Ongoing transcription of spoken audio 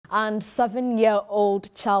And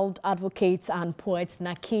 7-year-old child advocate and poet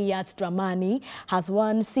Nakeeyat Dramani has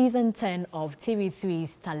won season 10 of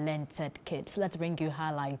TV3's Talented Kids. Let's bring you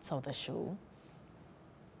highlights of the show.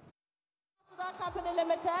 Company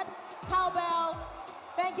Limited, Cowbell,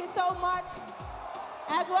 thank you so much,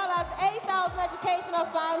 as well as 8,000 educational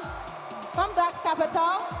funds from Dax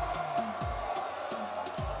Capital.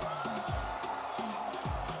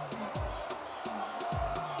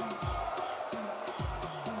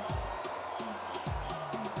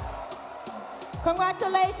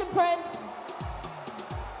 Congratulations, Prince.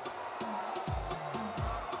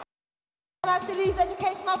 To these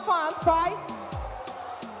educational fund prize.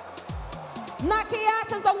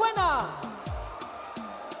 Nakeeyat is the winner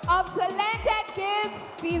of Talented Kids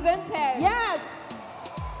Season 10. Yes,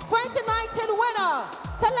 2019 winner,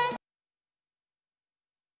 Talented.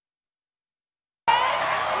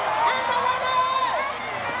 And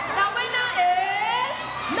the winner is...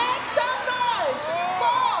 Make some noise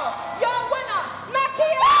for your winner,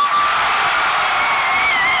 Nakeeyat.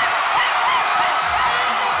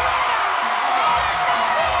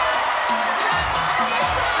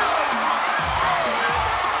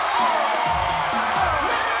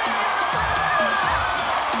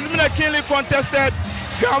 A keenly contested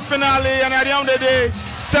grand finale, and at the end of the day,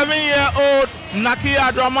 7-year-old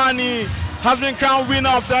Nakeeyat Dramani has been crowned winner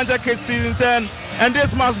of Talented Kids Season 10, and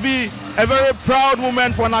this must be a very proud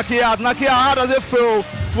moment for Nakeeyat. Nakeeyat, how does it feel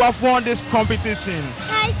to have won this competition?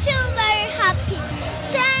 I feel very happy.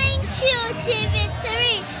 Thank you,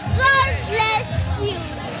 TV3. God bless you.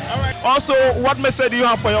 All right. Also, what message do you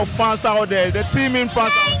have for your fans out there, the teaming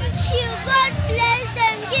fans? Thank you. God bless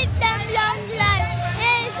them. Give them long life.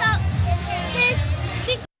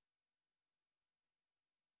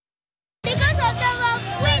 Because of them,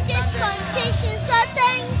 we've win this competition, so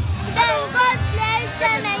thank them, God bless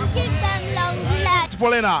them and give them long life.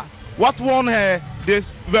 Paulina, what won her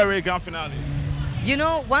this very grand finale? You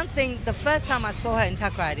know, one thing, the first time I saw her in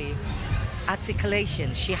Takrady,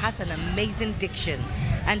 articulation. She has an amazing diction.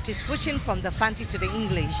 And to switching from the Fanti to the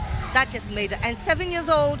English, that just made her. And 7 years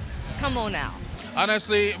old, come on now.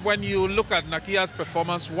 Honestly, when you look at Nakeeyat's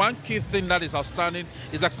performance, one key thing that is outstanding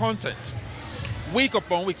is the content. Week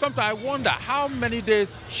upon week. Sometimes I wonder how many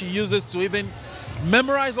days she uses to even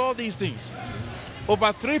memorize all these things. Over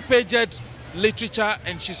 3-paged literature,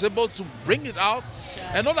 and she's able to bring it out.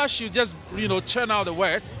 Yeah. And not that she just, churn out the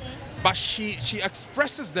words, but she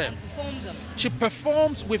expresses them. She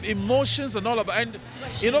performs with emotions and all of that. And,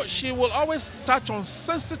 she will always touch on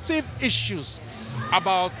sensitive issues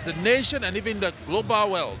about the nation and even the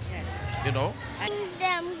global world,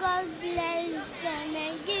 Them, God bless them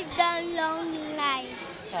and give them long life.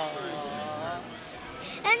 Aww.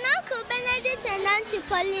 And Uncle Benedict and Auntie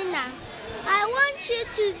Paulina, I want you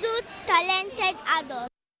to do Talented Adult.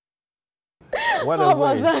 What a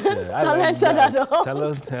wish. Talented adult.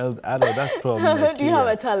 Talented adult. That's from Do you have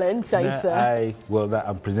a talent, Isa?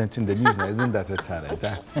 I'm presenting the news now. Isn't that a talent?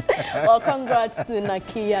 Well, congrats to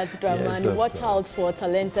Nakeeyat Dramani. Watch out for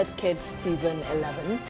Talented Kids Season 11.